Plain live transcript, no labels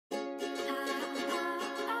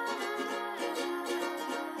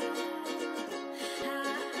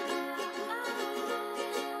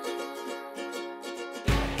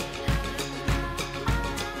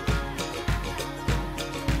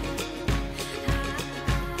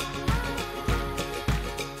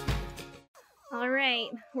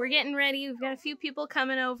we're getting ready. We've got a few people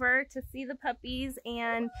coming over to see the puppies,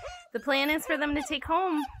 and the plan is for them to take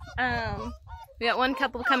home. We got one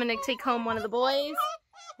couple coming to take home one of the boys,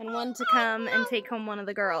 and one to come and take home one of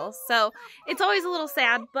the girls. So it's always a little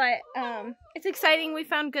sad, but it's exciting. We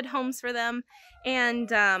found good homes for them,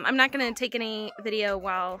 and I'm not going to take any video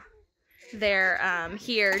while they're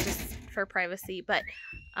here just for privacy, but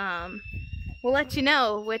we'll let you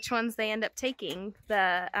know which ones they end up taking.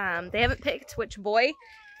 They haven't picked which boy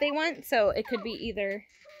they want, so it could be either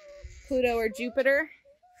Pluto or Jupiter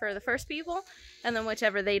for the first people, and then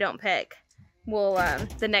whichever they don't pick, we'll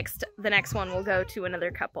the next one will go to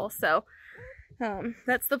another couple. So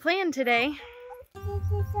that's the plan today.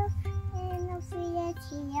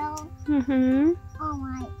 Mm-hmm. Oh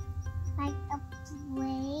my, like a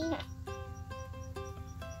plate.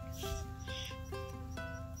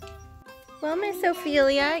 Well, Miss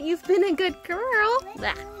Ophelia, you've been a good girl.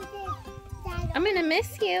 Blah. I'm gonna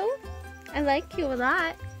miss you. I like you a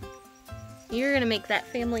lot. You're gonna make that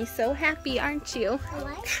family so happy, aren't you? I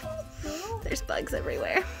like it too. There's bugs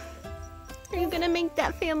everywhere. You're gonna make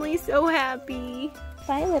that family so happy.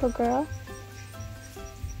 Bye, little girl.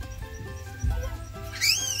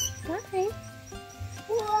 Bye.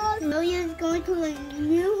 Well, Amelia's going to a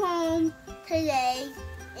new home today,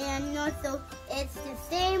 and also it's the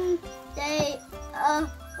same day of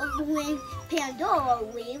when Pandora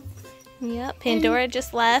leaves. Yep, Pandora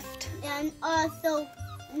just left. And also,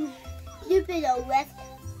 Jupiter left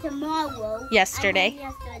tomorrow. Yesterday.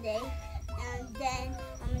 Yesterday. And then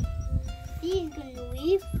she's gonna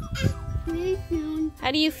leave pretty soon.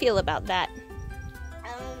 How do you feel about that?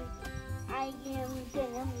 I am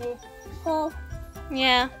gonna miss her.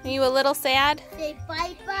 Yeah, are you a little sad? Say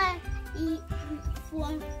bye-bye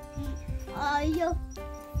from your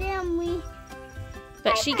family.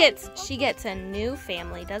 But she gets a new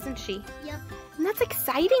family, doesn't she? Yep. And that's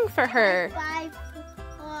exciting for her. Bye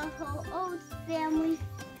for her old family.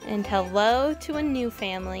 And hello to a new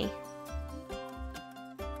family.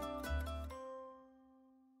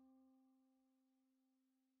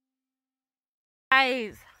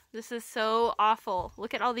 Guys, this is so awful.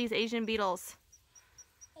 Look at all these Asian beetles.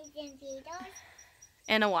 Asian beetles?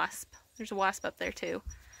 And a wasp. There's a wasp up there too.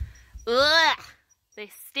 Ugh! They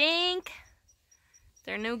stink.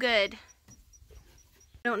 They're no good.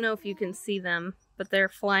 I don't know if you can see them, but they're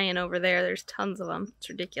flying over there. There's tons of them. It's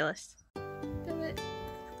ridiculous. Do it.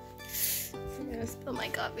 I'm gonna spill my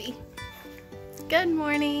coffee. Good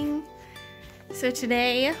morning. So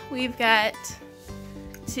today we've got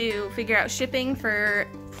to figure out shipping for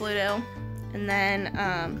Pluto, and then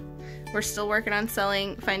we're still working on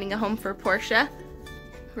finding a home for Portia.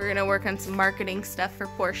 We're gonna work on some marketing stuff for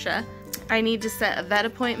Portia. I need to set a vet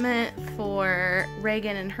appointment for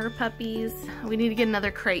Reagan and her puppies. We need to get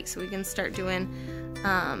another crate so we can start doing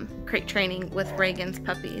crate training with Reagan's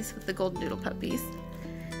puppies, with the golden doodle puppies.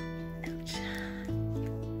 Ouch.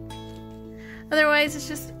 Otherwise, it's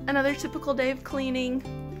just another typical day of cleaning.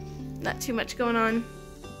 Not too much going on.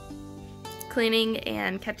 Cleaning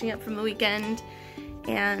and catching up from the weekend,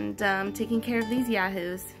 and taking care of these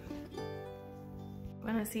yahoos.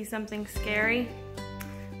 Want to see something scary?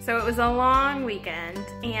 So it was a long weekend,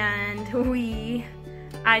 and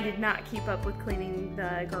I did not keep up with cleaning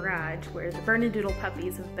the garage where the Bernedoodle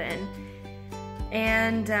puppies have been.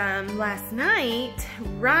 And last night,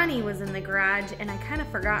 Ronnie was in the garage, and I kind of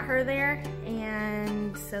forgot her there,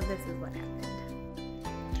 and so this is what happened.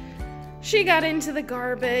 She got into the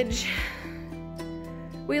garbage.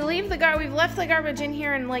 We've left the garbage in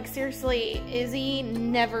here, and like seriously, Izzy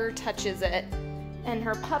never touches it. And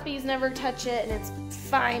her puppies never touch it, and it's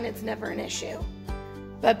fine, it's never an issue.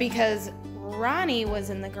 But because Ronnie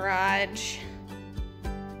was in the garage,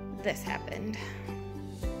 this happened.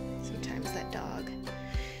 Sometimes that dog.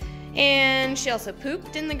 And she also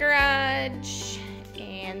pooped in the garage,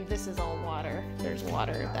 and this is all water. There's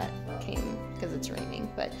water that came because it's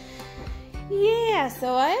raining, but yeah,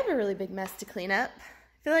 so I have a really big mess to clean up.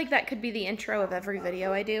 I feel like that could be the intro of every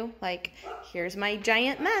video I do. Like, here's my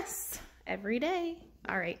giant mess. Every day.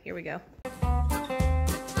 All right, here we go.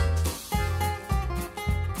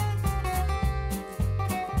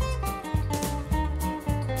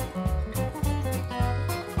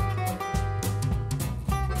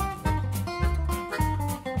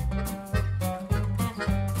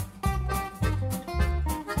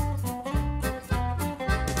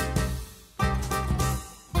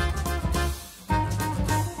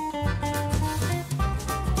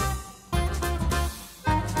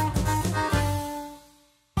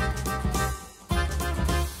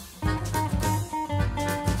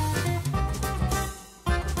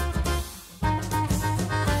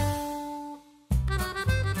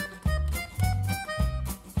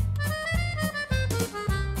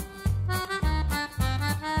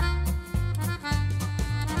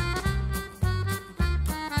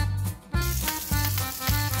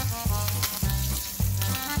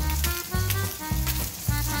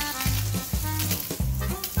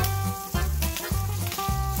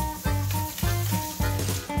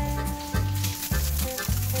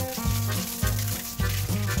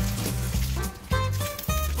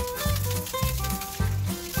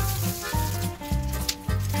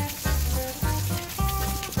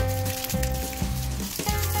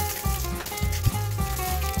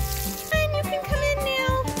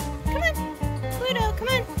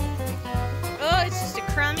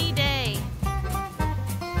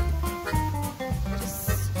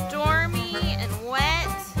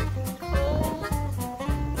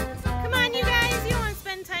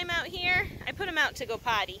 put him out to go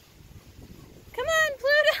potty. Come on,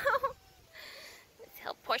 Pluto. Let's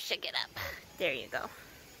help Portia get up. There you go.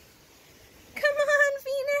 Come on,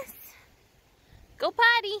 Venus. Go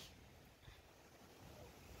potty.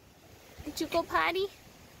 Did you go potty?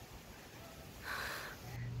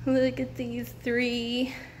 Look at these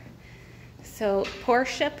three. So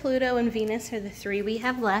Portia, Pluto, and Venus are the three we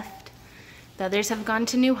have left. The others have gone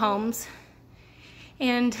to new homes.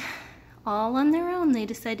 And all on their own, they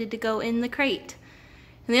decided to go in the crate.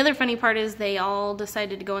 And the other funny part is they all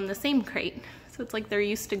decided to go in the same crate. So it's like they're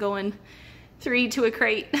used to going 3 to a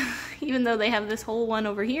crate, even though they have this whole one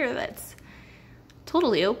over here that's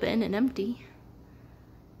totally open and empty.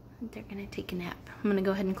 They're gonna take a nap. I'm gonna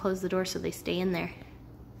go ahead and close the door so they stay in there.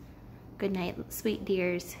 Good night, sweet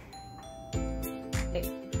dears.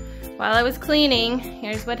 While I was cleaning,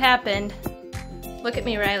 here's what happened. Look at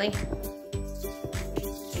me, Riley.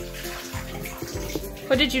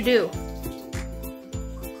 What did you do?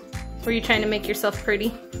 Were you trying to make yourself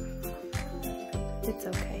pretty? It's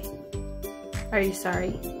okay. Are you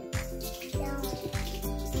sorry?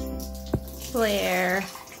 Blair,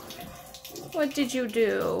 what did you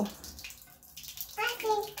do? I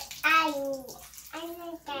think I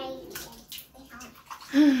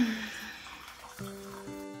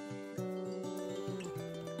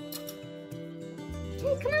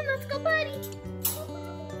Hey, come on, let's go potty.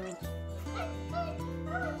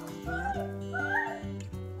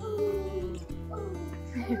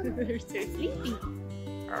 They're so sleepy.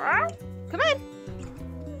 Come on.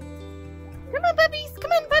 Come on, puppies.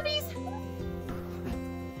 Come on, puppies.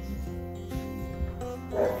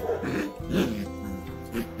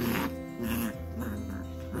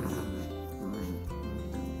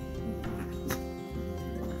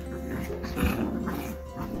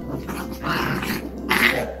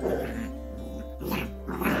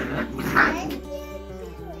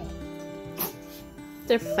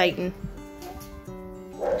 They're fighting.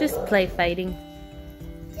 Just play fighting.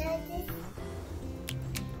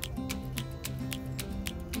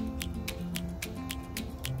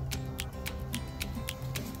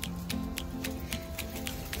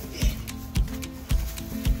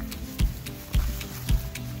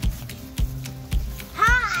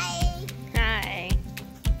 Hi. Hi.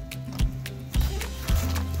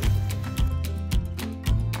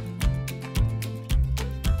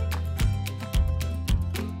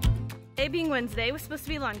 Today being Wednesday was supposed to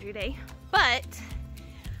be laundry day, but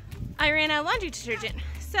I ran out of laundry detergent.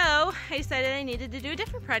 So I decided I needed to do a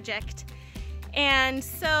different project. And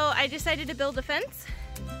so I decided to build a fence.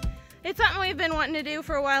 It's something we've been wanting to do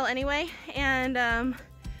for a while anyway, and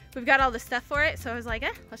we've got all the stuff for it, so I was like,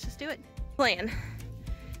 let's just do it. Plan.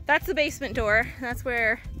 That's the basement door. That's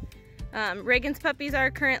where Reagan's puppies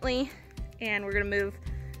are currently, and we're gonna move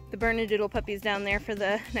the Bernedoodle puppies down there for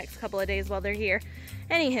the next couple of days while they're here.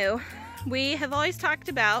 Anywho, we have always talked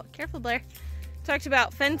about, careful Blair, talked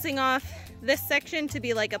about fencing off this section to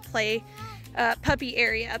be like a play puppy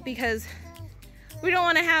area, because we don't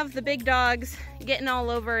want to have the big dogs getting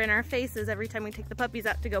all over in our faces every time we take the puppies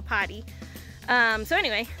out to go potty. So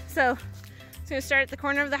anyway, so it's gonna start at the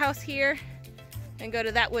corner of the house here and go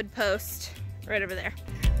to that wood post right over there.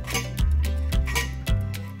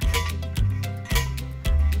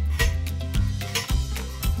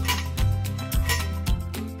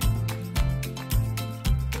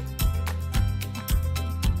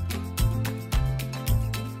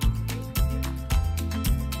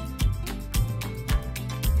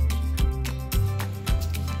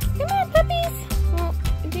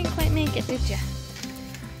 Did ya?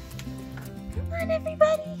 Come on,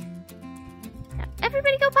 everybody. Now,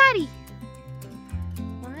 everybody go potty.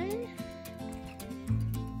 1.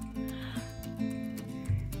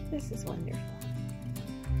 This is wonderful.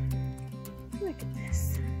 Look at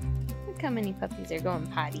this. Look how many puppies are going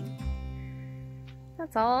potty.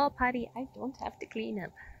 That's all potty I don't have to clean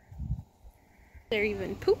up. They're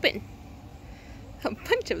even pooping. A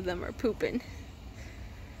bunch of them are pooping.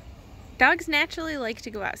 Dogs naturally like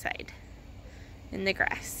to go outside in the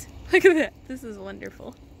grass. Look at that. This is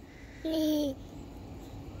wonderful. So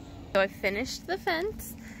I finished the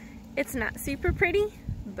fence. It's not super pretty,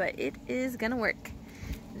 but it is gonna work.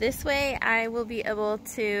 This way I will be able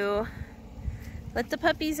to let the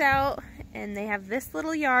puppies out, and they have this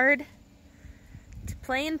little yard to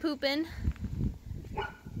play and poop in,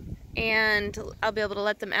 and I'll be able to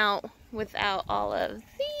let them out without all of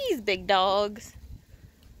these big dogs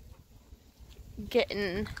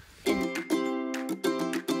getting in.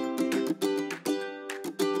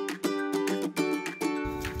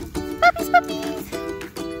 Puppies, puppies!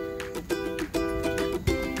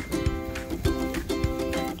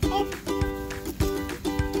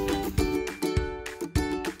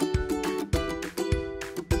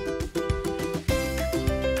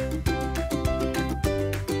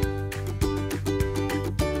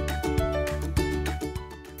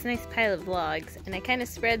 nice pile of logs, and I kind of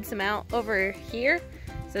spread some out over here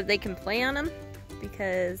so that they can play on them,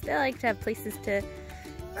 because they like to have places to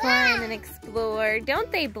climb and explore.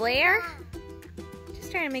 Don't they, Blair?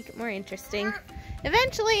 Just trying to make it more interesting.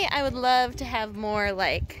 Eventually, I would love to have more,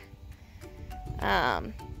 like,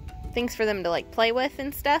 things for them to, like, play with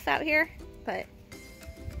and stuff out here, but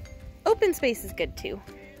open space is good, too.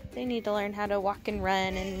 They need to learn how to walk and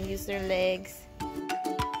run and use their legs.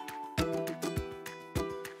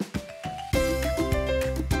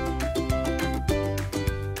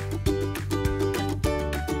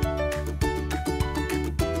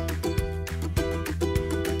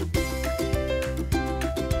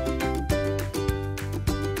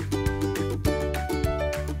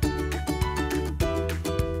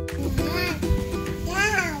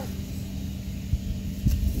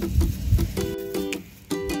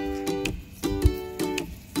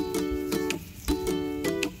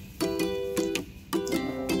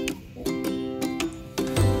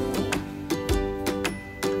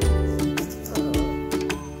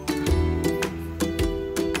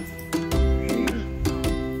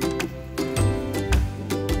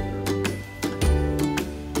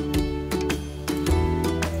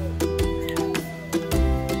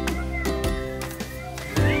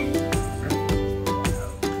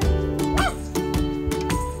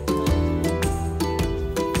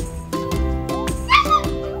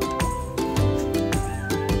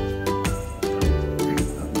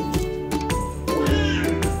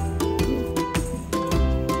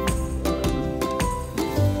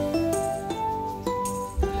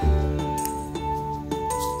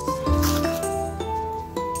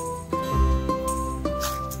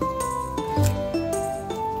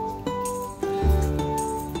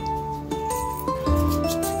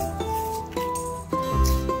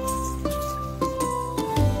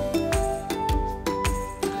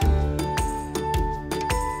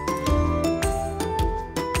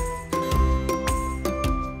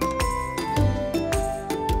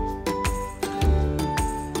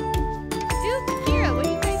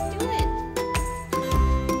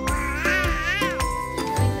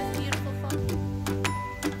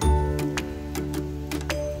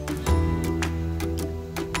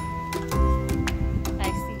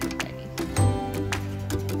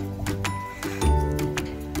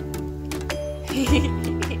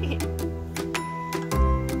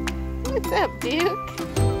 What's up, Duke?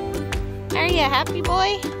 Are you a happy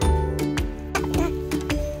boy?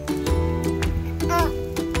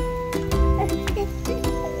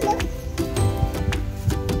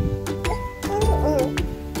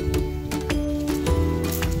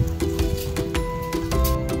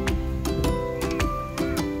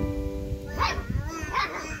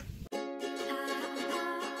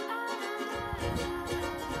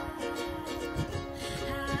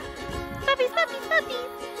 Puppies, puppies,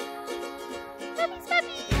 puppies!